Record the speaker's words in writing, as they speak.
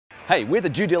Hey, we're the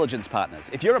due diligence partners.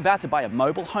 If you're about to buy a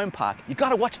mobile home park, you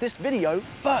gotta watch this video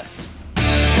first.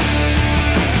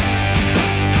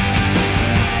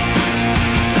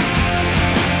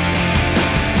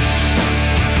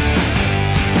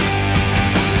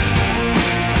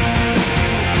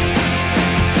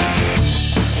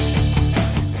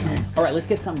 All right, let's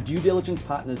get some due diligence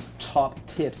partners' top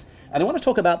tips. And I want to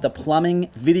talk about the plumbing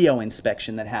video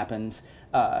inspection that happens.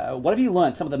 What have you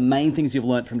learned? Some of the main things you've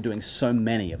learned from doing so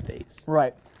many of these.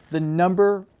 Right. The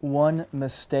number one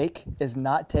mistake is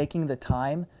not taking the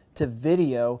time to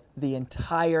video the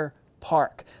entire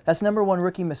park. That's number one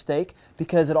rookie mistake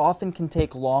because it often can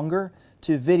take longer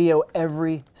to video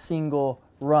every single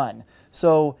run.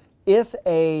 So if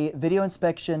a video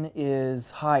inspection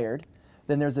is hired,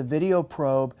 then there's a video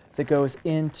probe that goes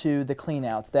into the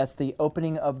cleanouts. That's the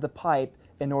opening of the pipe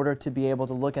in order to be able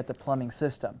to look at the plumbing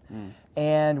system.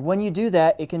 And when you do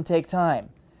that, it can take time,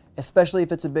 especially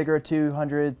if it's a bigger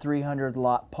 200, 300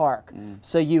 lot park.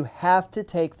 So you have to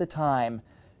take the time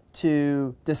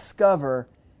to discover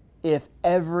if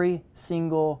every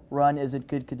single run is in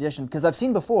good condition. Because I've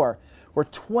seen before where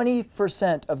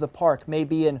 20% of the park may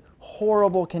be in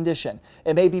horrible condition.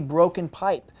 It may be broken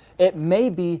pipe. It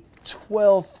may be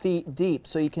 12 feet deep,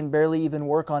 so you can barely even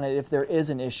work on it if there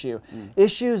is an issue.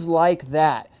 Issues like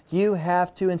that, you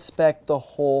have to inspect the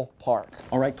whole park.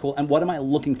 All right, cool. And what am I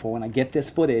looking for when I get this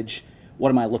footage? What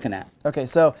am I looking at? Okay,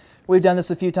 so we've done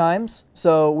this a few times,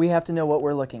 so we have to know what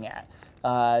we're looking at.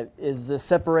 Is the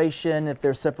separation, if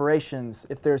there's separations,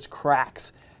 if there's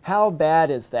cracks, how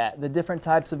bad is that? The different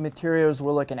types of materials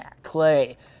we're looking at,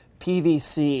 clay,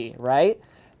 PVC, right?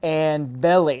 And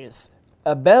bellies.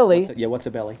 A belly, what's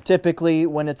a belly? Typically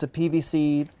when it's a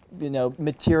PVC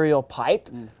material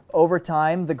pipe, over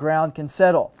time the ground can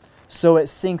settle. So it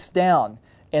sinks down.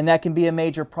 And that can be a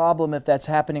major problem if that's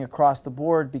happening across the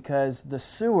board because the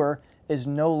sewer is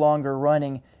no longer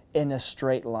running in a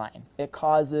straight line. It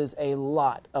causes a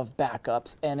lot of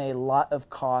backups and a lot of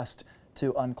cost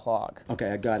to unclog.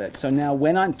 Okay, I got it. So now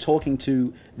when I'm talking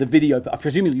to the video,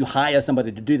 presumably you hire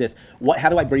somebody to do this, how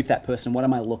do I brief that person? What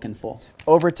am I looking for?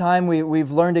 Over time,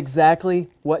 we've learned exactly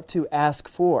what to ask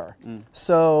for.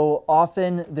 So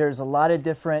often there's a lot of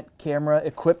different camera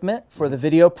equipment for the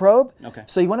video probe. Okay.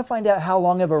 So you want to find out how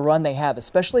long of a run they have,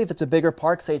 especially if it's a bigger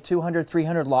park, say 200,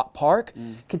 300 lot park.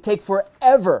 Could take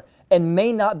forever and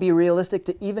may not be realistic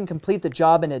to even complete the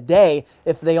job in a day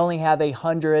if they only have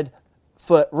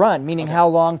 100-foot run, meaning how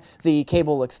long the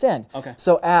cable will extend. Okay.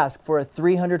 So ask for a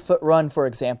 300-foot run, for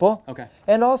example. Okay.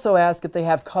 And also ask if they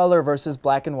have color versus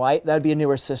black and white. That would be a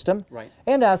newer system. Right.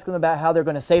 And ask them about how they're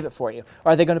going to save it for you.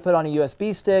 Are they going to put on a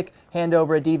USB stick, hand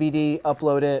over a DVD,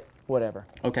 upload it, whatever.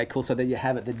 Okay, cool. So there you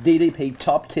have it. The DDP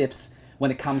top tips when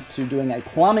it comes to doing a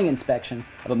plumbing inspection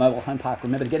of a mobile home park.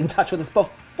 Remember to get in touch with us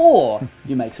before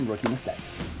you make some rookie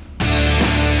mistakes.